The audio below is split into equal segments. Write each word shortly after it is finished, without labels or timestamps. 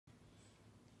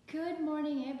Good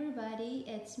morning, everybody.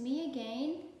 It's me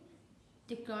again,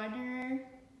 the gardener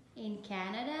in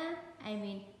Canada. I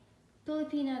mean,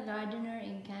 Filipino gardener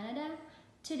in Canada.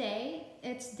 Today,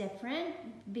 it's different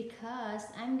because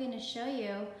I'm gonna show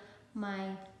you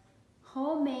my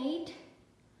homemade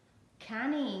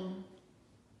canning.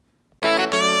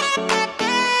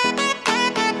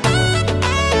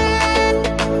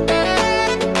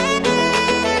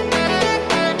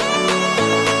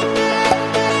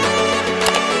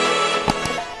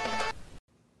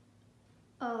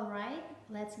 All right,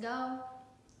 let's go.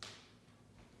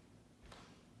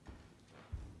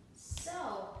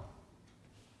 So,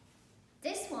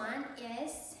 this one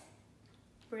is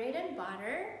bread and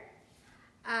butter.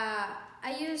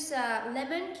 I use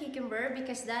lemon cucumber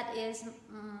because that is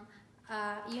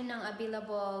yun ang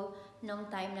available nung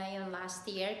time na yun last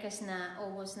year kasi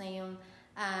naubos na yung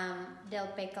del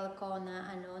pickle ko na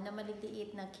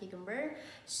maliliit na cucumber.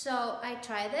 So I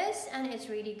try this and it's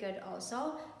really good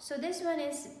also. So this one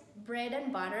is bread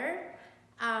and butter.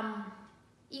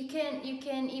 You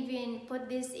can even put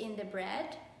this in the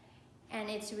bread and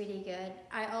it's really good.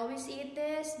 I always eat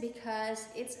this because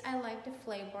I like the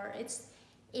flavor. It's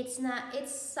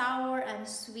sour and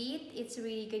sweet. It's a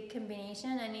really good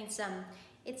combination, and it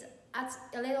adds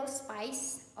a little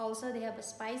spice. Also, they have a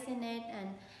spice in it,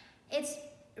 and it's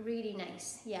really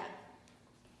nice. Yeah.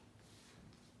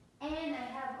 And I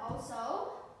have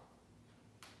also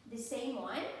the same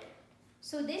one.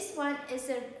 So this one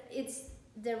it's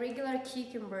the regular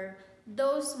cucumber.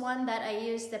 Those one that I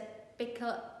use the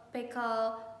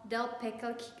del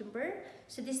pickle cucumber.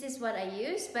 So this is what I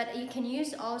use, but you can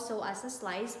use also as a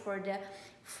slice for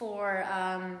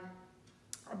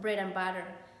bread and butter.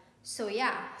 So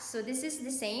yeah, so this is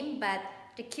the same, but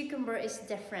the cucumber is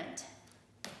different.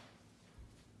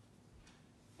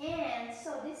 And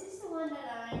so this is the one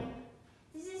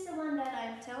that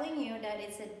I'm telling you that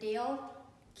it's a dill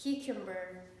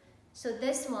cucumber. So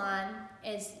this one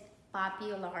is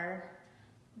popular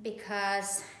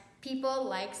because people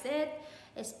likes it,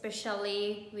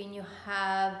 especially when you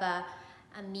have a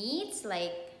meats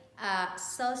like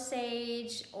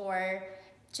sausage or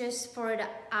just for the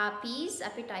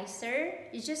appetizer.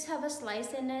 You just have a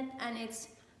slice in it and it's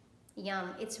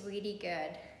yum. It's really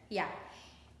good. Yeah.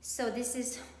 So this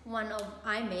is one of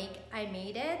I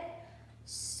made it.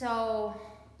 So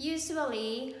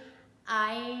usually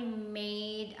I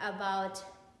made about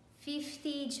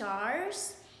 50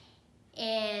 jars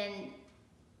and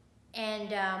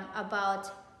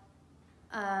about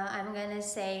I'm gonna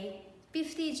say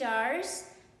 50 jars,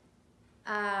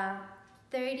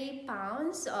 30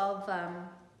 pounds of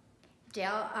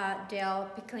dill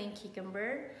pickling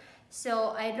cucumber. So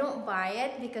I don't buy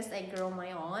it because I grow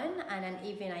my own, and then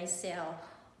even I sell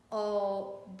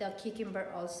all the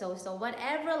cucumber also. So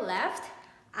whatever left,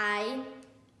 I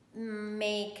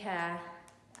make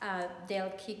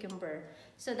dill cucumber.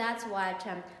 So that's what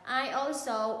I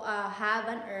also have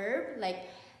an herb like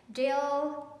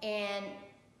dill and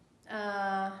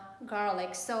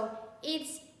garlic. So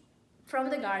it's from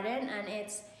the garden and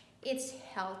it's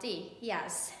healthy.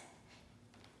 Yes.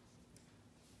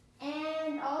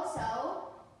 And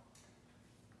also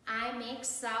I make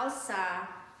salsa.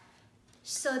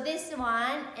 So this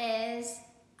one is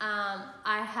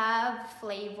I have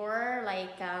flavor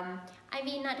like I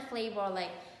mean not flavor like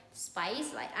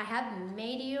spice, like I have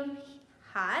medium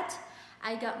hot,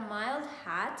 I got mild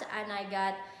hot, and I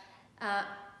got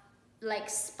like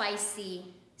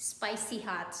spicy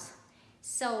hot.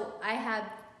 So I have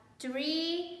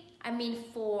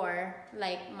four,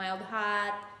 like mild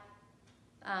hot,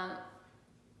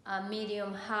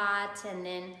 medium hot, and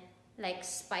then like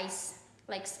spicy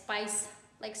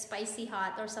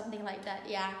hot or something like that.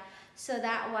 Yeah, so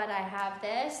that what I have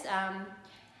this.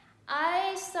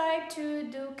 I started to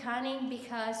do canning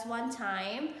because one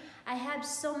time I had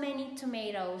so many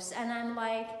tomatoes and I'm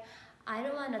like, I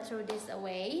don't want to throw this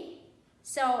away.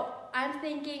 So I'm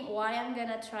thinking why I'm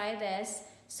gonna try this.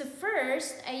 So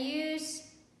first I use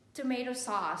tomato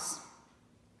sauce,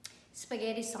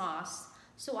 spaghetti sauce.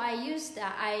 So I use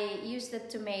the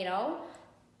tomato.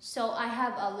 So I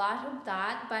have a lot of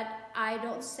that, but I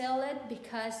don't sell it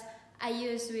because I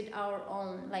use with our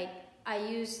own. Like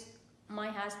my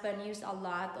husband used a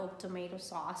lot of tomato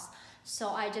sauce, so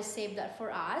I just saved that for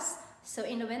us. So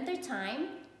in the winter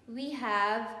time we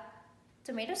have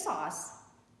tomato sauce,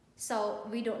 so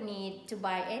we don't need to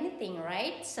buy anything,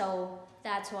 right? So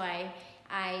that's why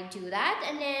I do that.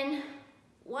 And then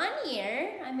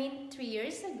 3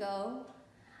 years ago,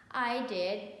 I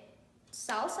did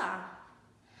salsa.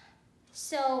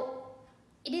 So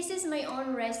this is my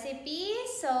own recipe.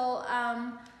 So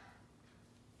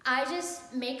I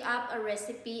just make up a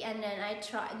recipe and then I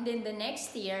try. And then the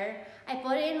next year, I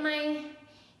put it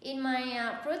in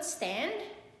my fruit stand,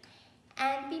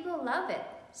 and people love it.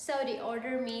 So they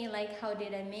order me like, how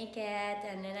did I make it?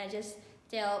 And then I just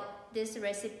tell this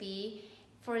recipe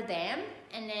for them,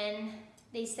 and then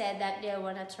they said that they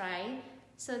wanna try.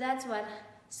 So that's what.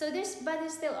 So this, but they're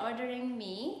still ordering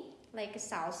me like a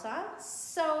salsa.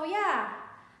 So yeah.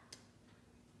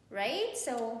 Right?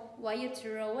 So why you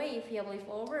throw away if you have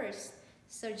leftovers?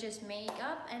 So just make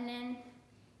up and then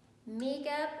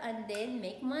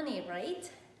make money, right?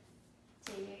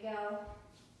 There you go.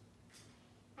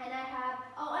 And I have,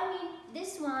 oh, I mean,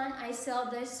 this one, I sell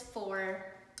this for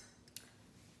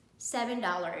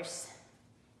 $7.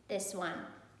 This one.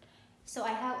 So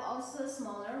I have also a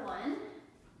smaller one.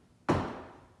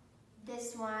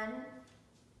 This one,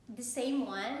 the same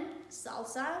one,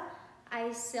 salsa.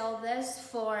 I sell this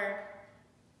for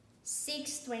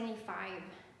 $6.25.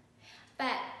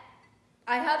 But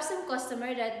I have some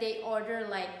customer that they order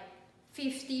like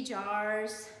 50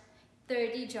 jars,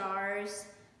 30 jars,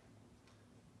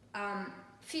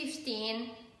 15.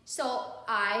 So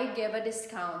I give a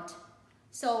discount.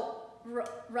 So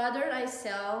rather I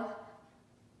sell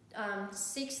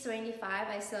 $6.25,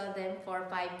 I sell them for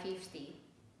 $5.50,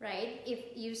 right?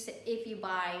 If you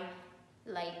buy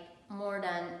like more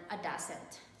than a dozen.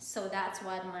 So that's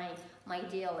what my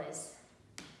deal is.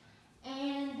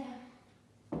 And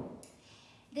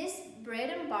this bread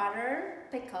and butter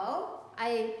pickle,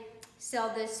 I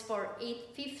sell this for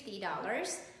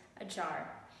 $8.50 a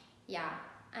jar. Yeah,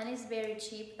 and it's very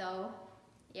cheap though.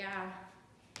 Yeah.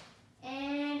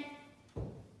 And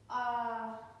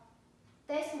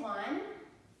this one,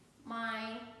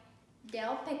 my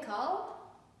dill pickle,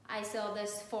 I sell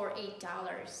this for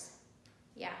 $8.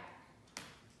 Yeah.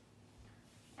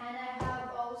 And I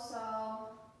have also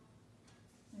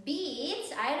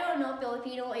beets. I don't know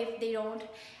Filipino if they don't.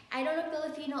 I don't know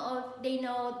Filipino if they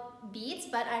know beets,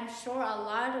 but I'm sure a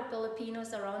lot of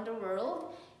Filipinos around the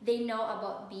world, they know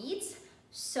about beets.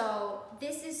 So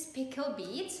this is pickled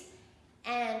beets,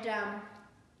 and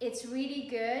it's really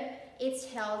good. It's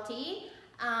healthy.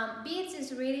 Beets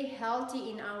is really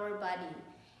healthy in our body,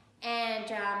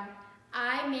 and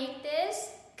I make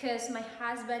this because my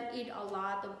husband eat a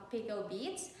lot of pickled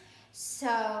beets.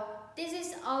 So this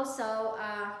is also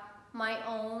my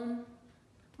own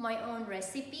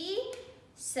recipe.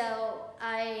 So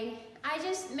I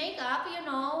just make up, you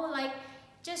know, like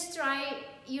just try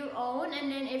your own,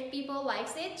 and then if people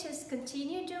likes it, just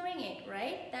continue doing it,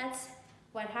 right? That's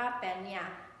what happened. Yeah,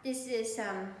 this is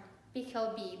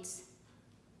pickled beets.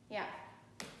 Yeah.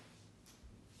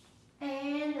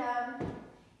 And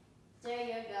there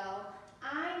you go.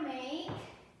 I make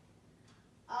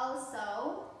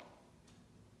also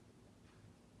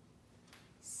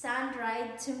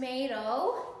sun-dried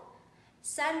tomato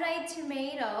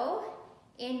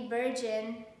in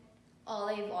virgin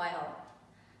olive oil.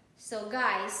 So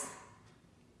guys,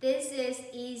 this is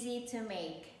easy to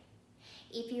make.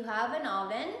 If you have an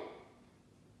oven,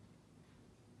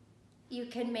 you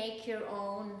can make your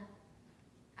own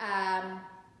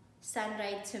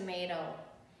sun-dried tomato.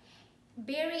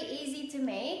 Very easy to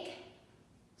make.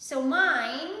 So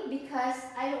mine, because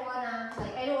I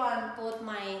don't wanna put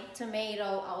my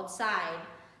tomato outside.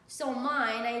 So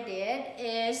mine I did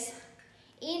is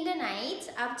in the night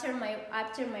after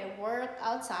my work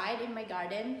outside in my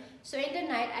garden. So in the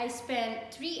night I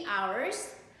spent 3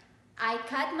 hours. I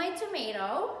cut my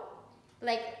tomato,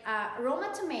 like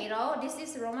Roma tomato. This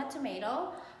is Roma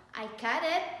tomato. I cut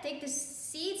it, take the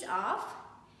seeds off,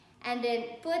 and then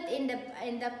put in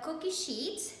the cookie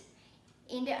sheet.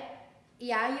 You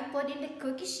put in the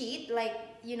cookie sheet, like,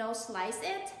 you know, slice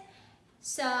it.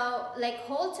 So like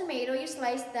whole tomato, you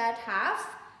slice that half,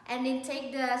 and then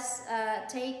take the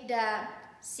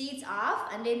seeds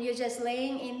off, and then you're just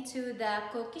laying into the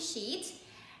cookie sheet,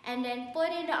 and then put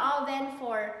in the oven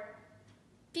for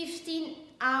 15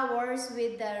 hours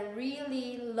with the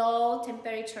really low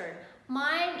temperature.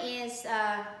 Mine is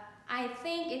I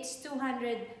think it's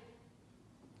 200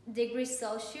 degrees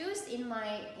Celsius in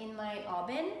my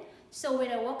oven. So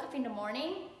when I woke up in the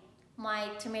morning, my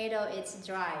tomato is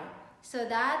dry. So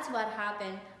that's what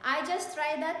happened. I just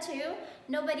tried that too.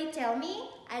 Nobody tell me.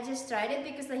 I just tried it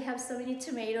because I have so many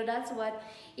tomato. That's what,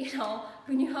 you know,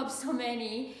 when you have so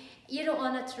many, you don't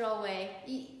want to throw away.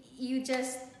 You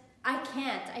just, I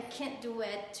can't do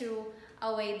it to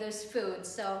away those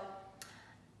foods. So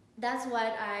that's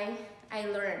what I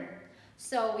learned.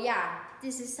 So yeah,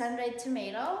 this is sun-dried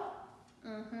tomato.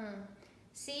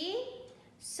 See?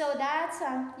 So that's,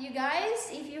 you guys,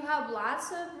 if you have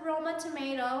lots of Roma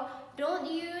tomato,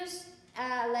 don't use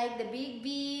like the Big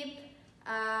Beep,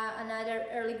 another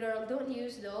Early Girl, don't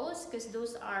use those because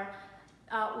those are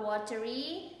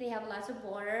watery. They have lots of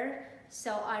water.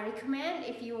 So I recommend,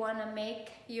 if you want to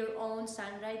make your own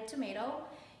sun-dried tomato,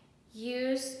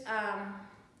 use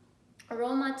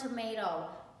Aroma tomato.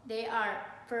 They are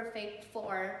perfect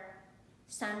for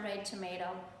sun-dried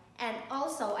tomato. And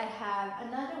also I have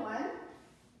another one.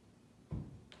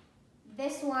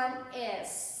 This one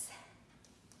is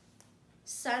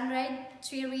sun-dried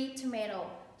cherry tomato.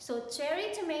 So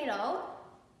cherry tomato,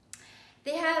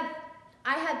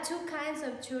 I have two kinds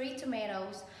of cherry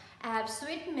tomatoes. I have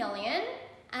Sweet Million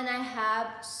and I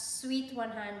have Sweet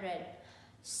 100.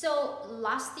 So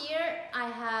last year I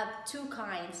have two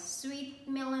kinds, Sweet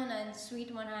Million and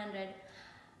Sweet 100.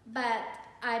 But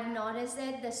I've noticed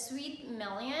that the Sweet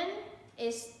Million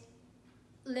is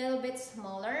a little bit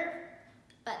smaller,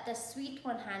 but the Sweet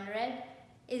 100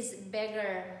 is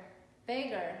bigger.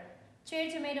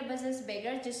 Cherry tomato is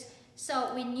bigger. Just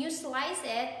so when you slice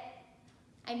it,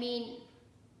 I mean,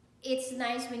 it's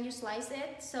nice when you slice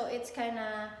it. So it's kind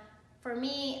of, for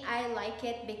me, I like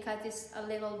it because it's a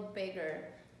little bigger.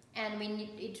 And when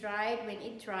it dried,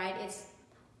 it's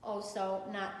also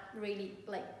not really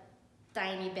like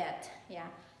tiny bit. Yeah.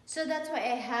 So that's why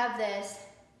I have this.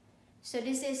 So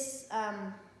this is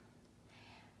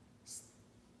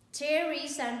cherry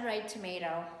sun-dried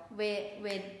tomato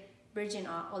with virgin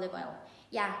olive oil.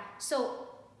 Yeah. So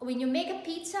when you make a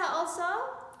pizza also,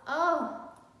 oh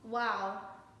wow,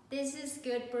 this is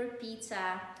good for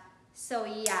pizza. So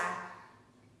yeah,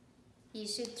 you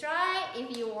should try.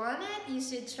 If you want it, you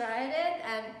should try it,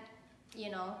 and you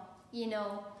know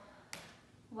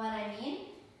what I mean.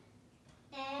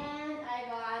 And I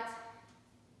got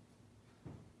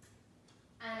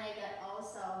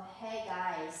also, hey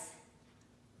guys,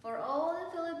 for all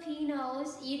the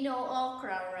Filipinos, you know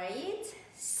okra, right?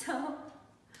 So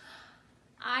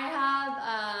I have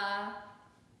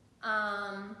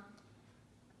a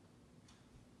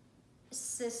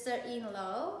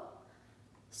sister-in-law.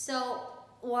 So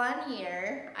 1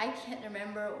 year, I can't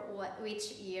remember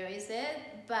which year is it,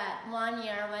 but 1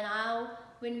 year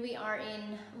when we are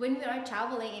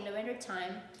traveling in the winter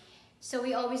time, so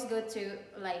we always go to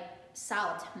like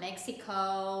South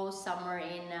Mexico, somewhere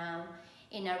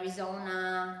in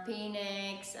Arizona,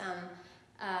 Phoenix,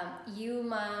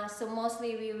 Yuma. So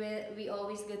mostly we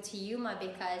always go to Yuma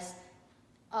because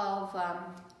of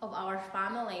our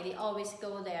family. They always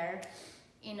go there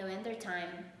in the winter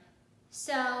time.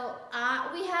 So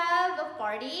we have a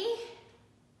party.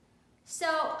 So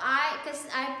cause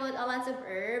I put a lot of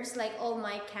herbs, like all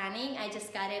my canning, I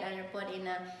just got it and I put in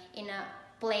a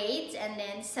plate, and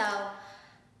then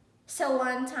so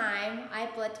one time I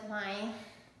put my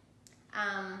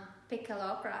pickled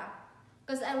okra,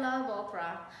 because I love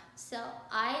okra. So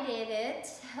I did it.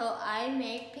 So I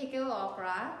make pickled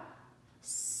okra.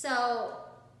 So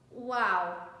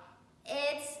wow,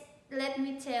 let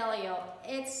me tell you,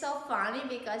 it's so funny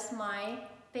because my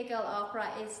pickled okra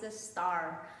is the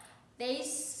star. They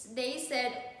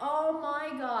said, oh my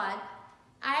god,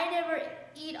 I never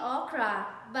eat okra,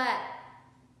 but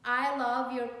I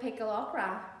love your pickled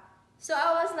okra. So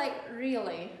I was like,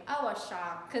 really? I was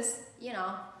shocked because, you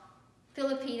know,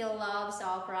 Filipino loves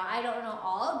okra. I don't know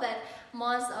all, but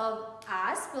most of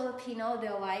us Filipino,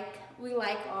 we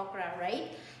like okra,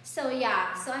 right? So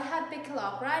yeah, so I have pickled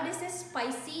okra. This is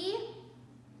spicy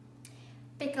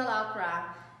pickled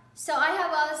okra. So I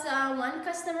have also one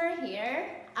customer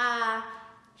here.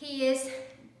 He is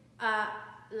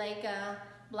like a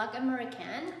Black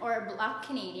American or Black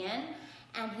Canadian,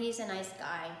 and he's a nice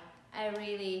guy.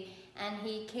 And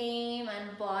he came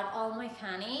and bought all my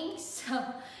canning. So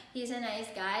he's a nice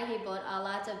guy. He bought a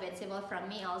lot of vegetables from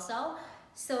me also.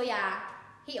 So yeah,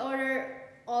 he ordered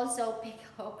also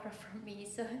pickled okra from me.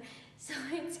 So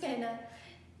it's kind of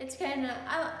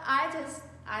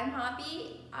I'm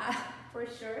happy for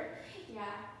sure.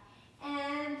 Yeah,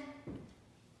 and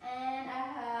I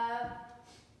have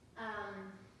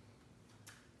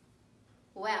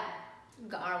well,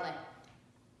 garlic.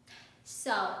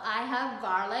 So I have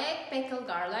garlic, pickled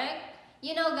garlic.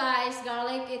 You know guys,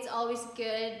 garlic, it's always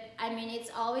good. I mean, it's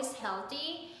always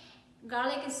healthy.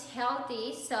 Garlic is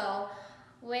healthy, so,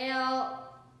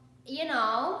 well, you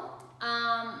know,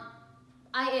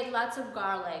 I eat lots of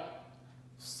garlic.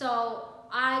 So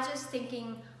I just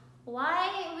thinking,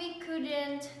 why we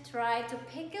couldn't try to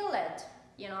pickle it,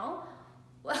 you know?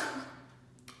 Well,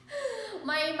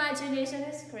 my imagination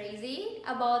is crazy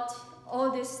about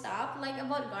all this stuff, like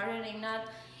about gardening, not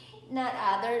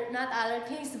other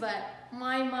things, but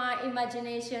my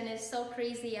imagination is so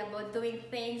crazy about doing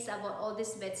things about all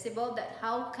this vegetable, that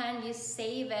how can you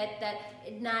save it that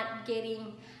it not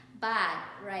getting bad,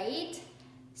 right?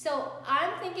 So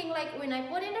I'm thinking like when I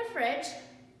put in the fridge,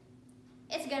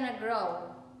 it's gonna grow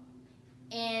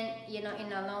and you know in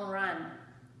the long run.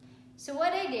 So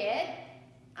what I did,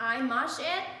 I mash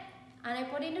it and I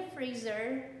put in the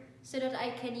freezer so that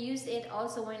I can use it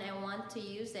also when I want to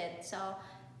use it. So,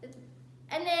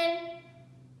 and then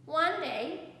one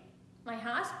day, my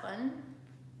husband,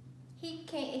 he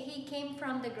came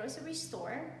from the grocery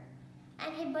store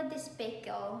and he bought this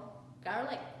pickled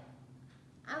garlic.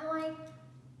 I'm like,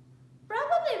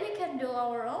 probably we can do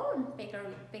our own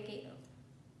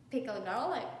pickled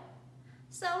garlic.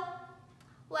 So,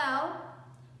 well,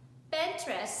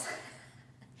 Pinterest,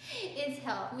 it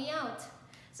helped me out.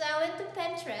 So I went to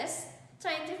Pinterest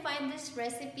trying to find this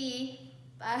recipe,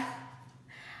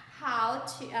 how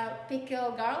to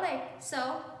pickle garlic.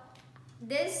 So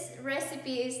this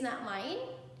recipe is not mine,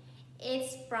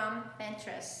 it's from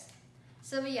Pinterest.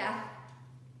 So yeah,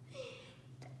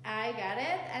 I got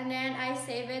it and then I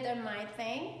save it on my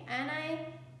thing, and I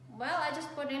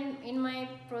just put in my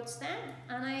fruit stand,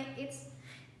 and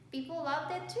people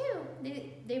loved it too.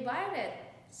 They buy it.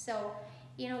 So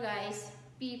you know guys,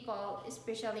 people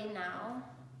especially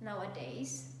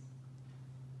nowadays,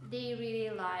 they really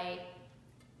like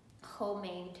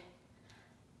homemade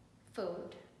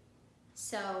food.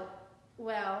 So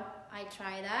well, I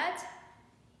try that,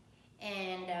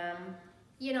 and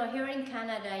you know, here in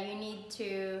Canada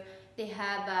they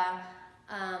have a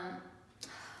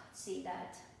see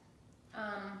that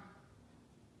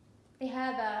they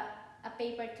have a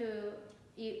paper to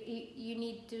you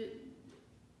need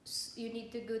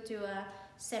to go to a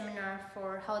seminar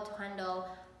for how to handle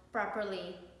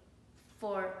properly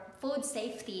for food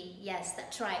safety. Yes,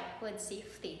 that's right, food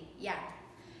safety. Yeah.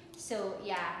 So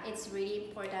yeah, it's really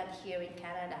important here in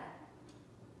Canada.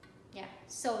 Yeah.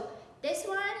 So this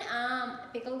one,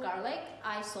 pickled garlic,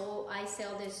 I sell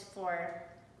this for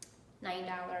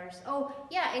 $9. Oh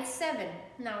yeah, it's $7.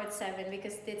 Now it's $7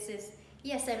 because this is,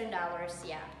 yeah, $7.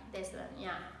 Yeah, this one.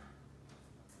 Yeah.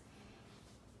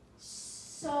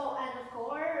 So, and of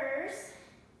course,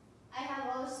 I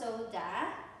have also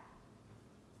the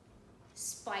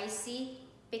spicy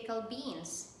pickled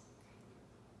beans.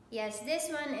 Yes, this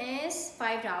one is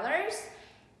 $5.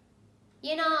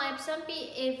 You know,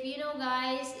 if you know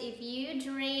guys, if you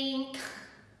drink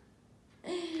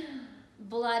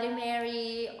Bloody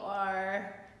Mary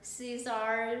or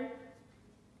Caesar,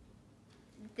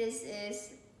 this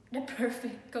is the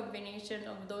perfect combination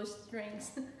of those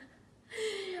drinks.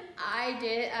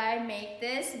 I make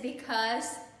this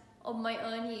because of my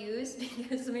own use,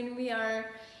 because when we are,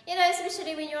 you know,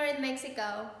 especially when you're in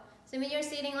Mexico, so when you're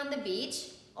sitting on the beach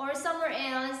or somewhere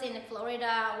else in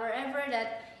Florida, wherever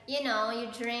that, you know, you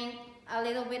drink a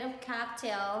little bit of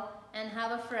cocktail and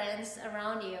have a friends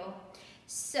around you.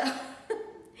 So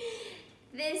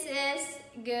this is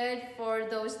good for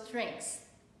those drinks.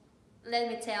 Let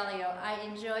me tell you, I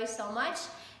enjoy so much.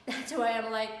 That's why I'm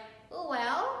like, oh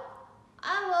well,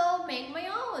 I will make my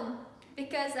own,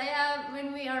 because I have,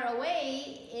 when we are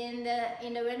away in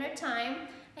the winter time,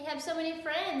 I have so many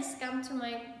friends come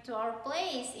to our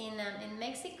place in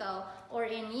Mexico or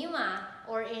in Yuma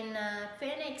or in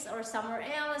Phoenix or somewhere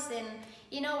else, and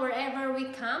you know, wherever we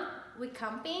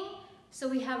camping. So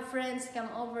we have friends come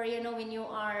over, you know, when you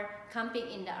are camping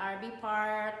in the RV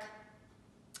park,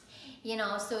 you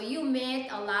know, so you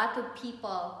meet a lot of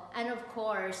people, and of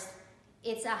course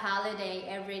it's a holiday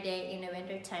every day in the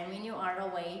winter time when you are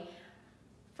away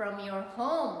from your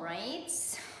home, right?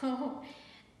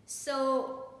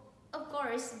 So of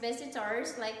course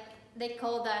visitors, like they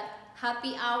call that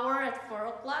happy hour at 4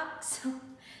 o'clock, so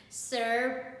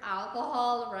serve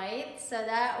alcohol, right? So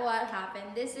that what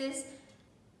happened. This is,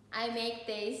 I make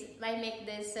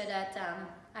this so that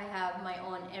I have my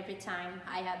own every time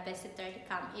I have visitor to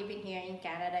come, even here in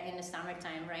Canada in the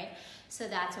summertime, right? So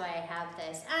that's why I have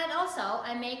this. And also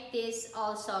I make this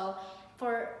also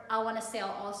for, I want to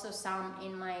sell also some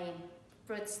in my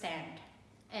fruit stand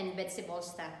and vegetable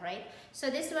stand, right? So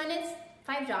this one is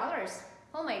 $5.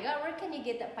 Oh my God, where can you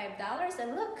get that $5?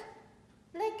 And look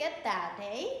at that,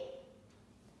 eh?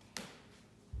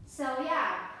 So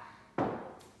yeah, and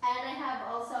I have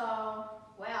also,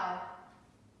 well,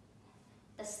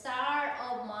 the star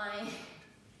of my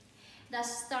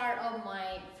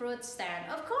fruit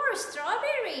stand, of course,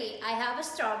 strawberry. I have a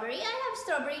strawberry. I have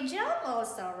strawberry jam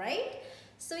also, right?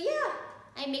 So yeah,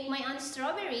 I make my own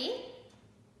strawberry.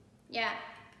 Yeah,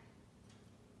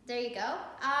 there you go.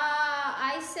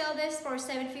 I sell this for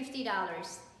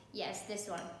 $750. Yes, this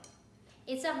one.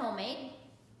 It's a homemade.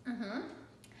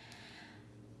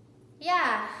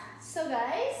 Yeah, so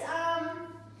guys,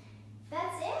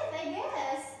 that's it, I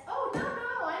guess. Oh, no,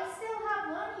 I still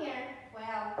have one here.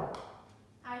 Well,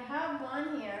 I have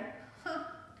one here.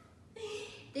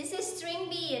 This is string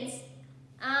beans.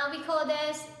 We call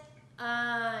this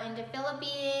in the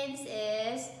Philippines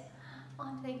is, oh,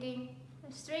 I'm thinking,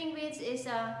 string beans is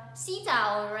a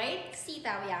sitaw, right?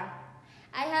 Sitaw, yeah.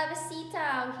 I have a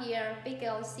sitaw here,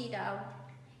 pickled sitaw.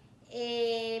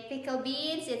 Pickled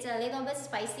beans, it's a little bit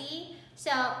spicy. So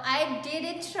I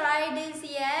didn't try this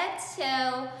yet,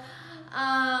 so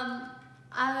I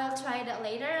will try that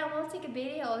later. I will take a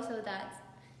video also that.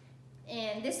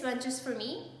 And this one just for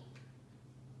me.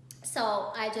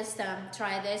 So I just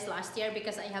tried this last year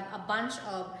because I have a bunch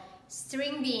of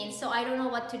string beans, so I don't know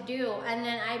what to do. And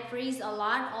then I freeze a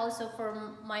lot also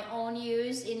for my own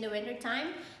use in the winter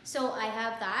time. So I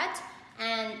have that,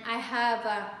 and I have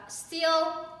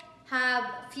still have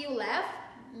a few left,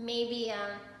 maybe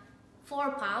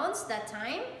 4 pounds that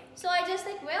time. So I just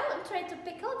like, well, I'm trying to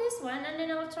pickle this one, and then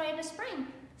I'll try in the spring.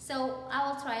 So I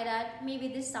will try that maybe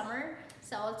this summer.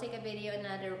 So I'll take a video,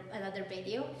 another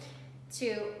video,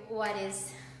 to what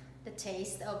is the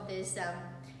taste of this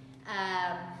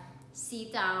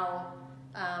sitaw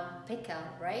pickle,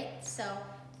 right? So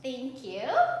thank you.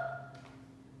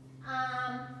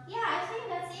 Yeah, I think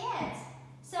that's it.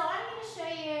 So I'm gonna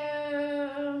show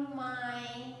you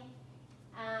my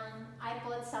I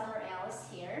put somewhere else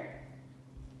here.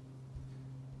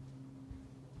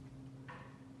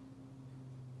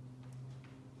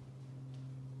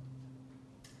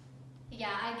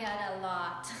 Yeah, I got a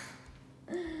lot.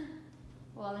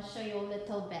 Well, I'll show you a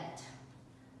little bit.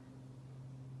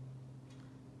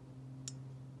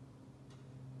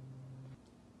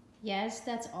 Yes,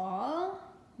 that's all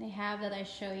I have that I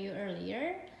showed you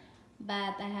earlier,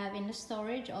 but I have in the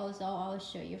storage also. I'll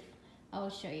show you.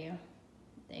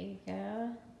 There you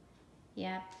go.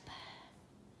 Yep.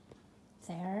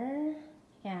 There.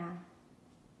 Yeah.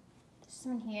 This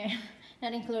one here,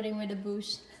 not including with the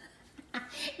booze,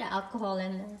 the alcohol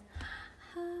in there.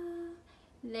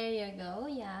 There you go.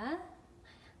 Yeah.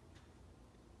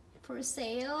 For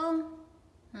sale.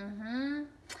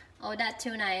 Oh, that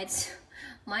tuna, it's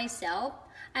myself.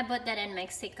 I bought that in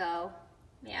Mexico.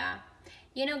 Yeah.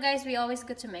 You know, guys, we always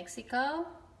go to Mexico.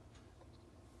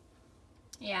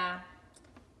 Yeah.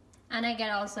 And I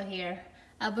get also here.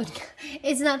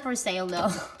 It's not for sale though.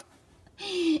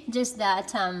 Just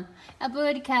that a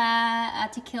vodka, a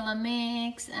tequila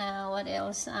mix, what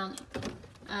else?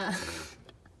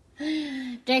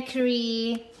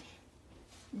 Daiquiri,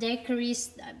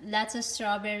 lots of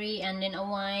strawberry, and then a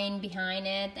wine behind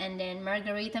it, and then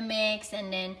margarita mix,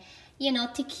 and then, you know,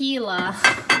 tequila.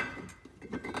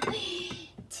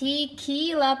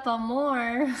 Tequila pa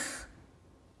more.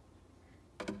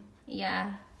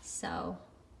 Yeah, so.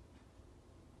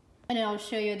 And I'll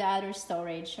show you the other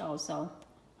storage also.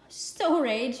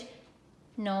 Storage,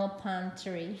 no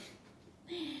pantry.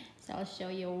 So I'll show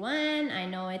you one. I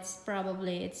know it's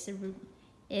probably,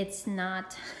 it's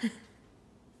not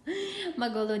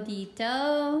magulo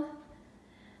dito.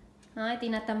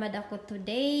 Tinatamad ako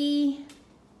today.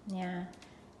 Yeah.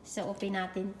 So open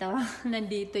natin to.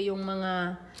 Nandito yung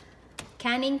mga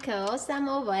canning ko. Some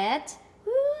of it.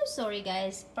 Woo, sorry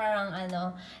guys. Parang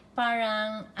ano,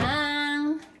 parang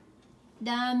ang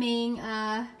daming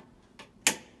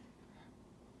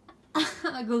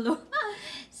gulo.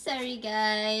 Sorry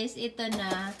guys, ito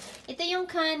na. Ito yung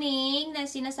canning na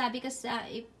sinasabi ko sa,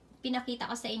 pinakita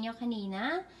ko sa inyo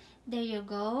kanina. There you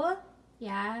go.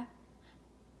 Yeah.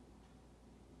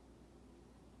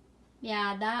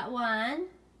 Yeah, that one.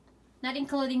 Not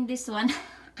including this one.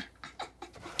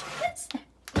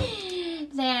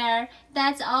 There.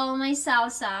 That's all my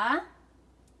salsa.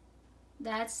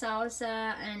 That's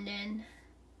salsa, and then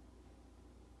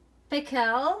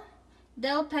pickle,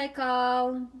 dill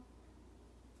pickle,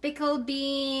 pickled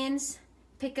beans,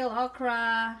 pickled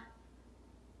okra,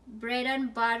 bread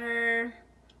and butter,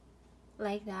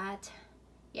 like that.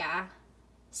 Yeah.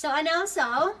 So, and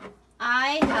also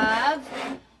I have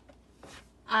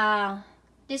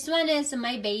this one is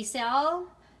my basil.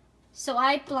 So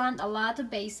I plant a lot of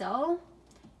basil.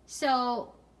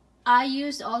 So I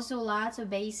use also lots of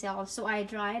basil, so I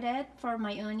dried it for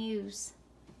my own use.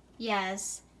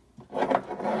 Yes.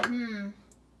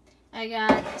 I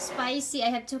got spicy.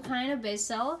 I have two kind of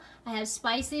basil. I have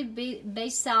spicy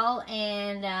basil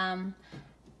and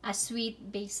a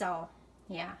sweet basil.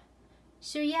 Yeah.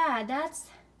 So yeah, that's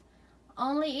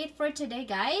only it for today,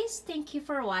 guys. Thank you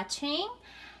for watching.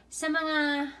 Sa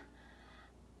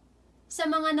Sa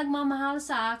mga nagmamahal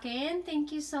sa akin,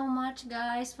 thank you so much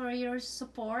guys for your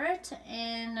support.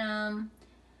 And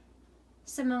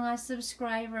sa mga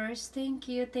subscribers,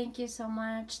 thank you so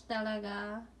much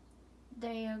talaga.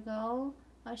 There you go.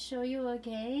 I'll show you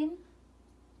again.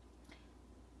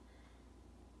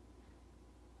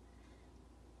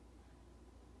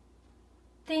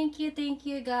 Thank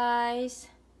you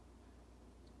guys.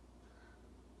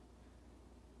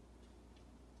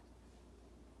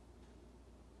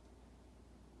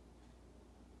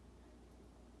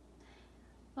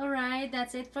 Alright,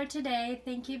 that's it for today.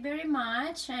 Thank you very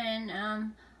much, and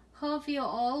hope you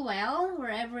all well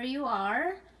wherever you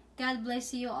are. God bless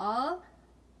you all,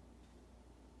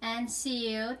 and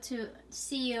see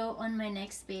you on my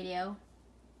next video.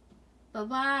 Bye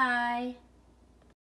bye.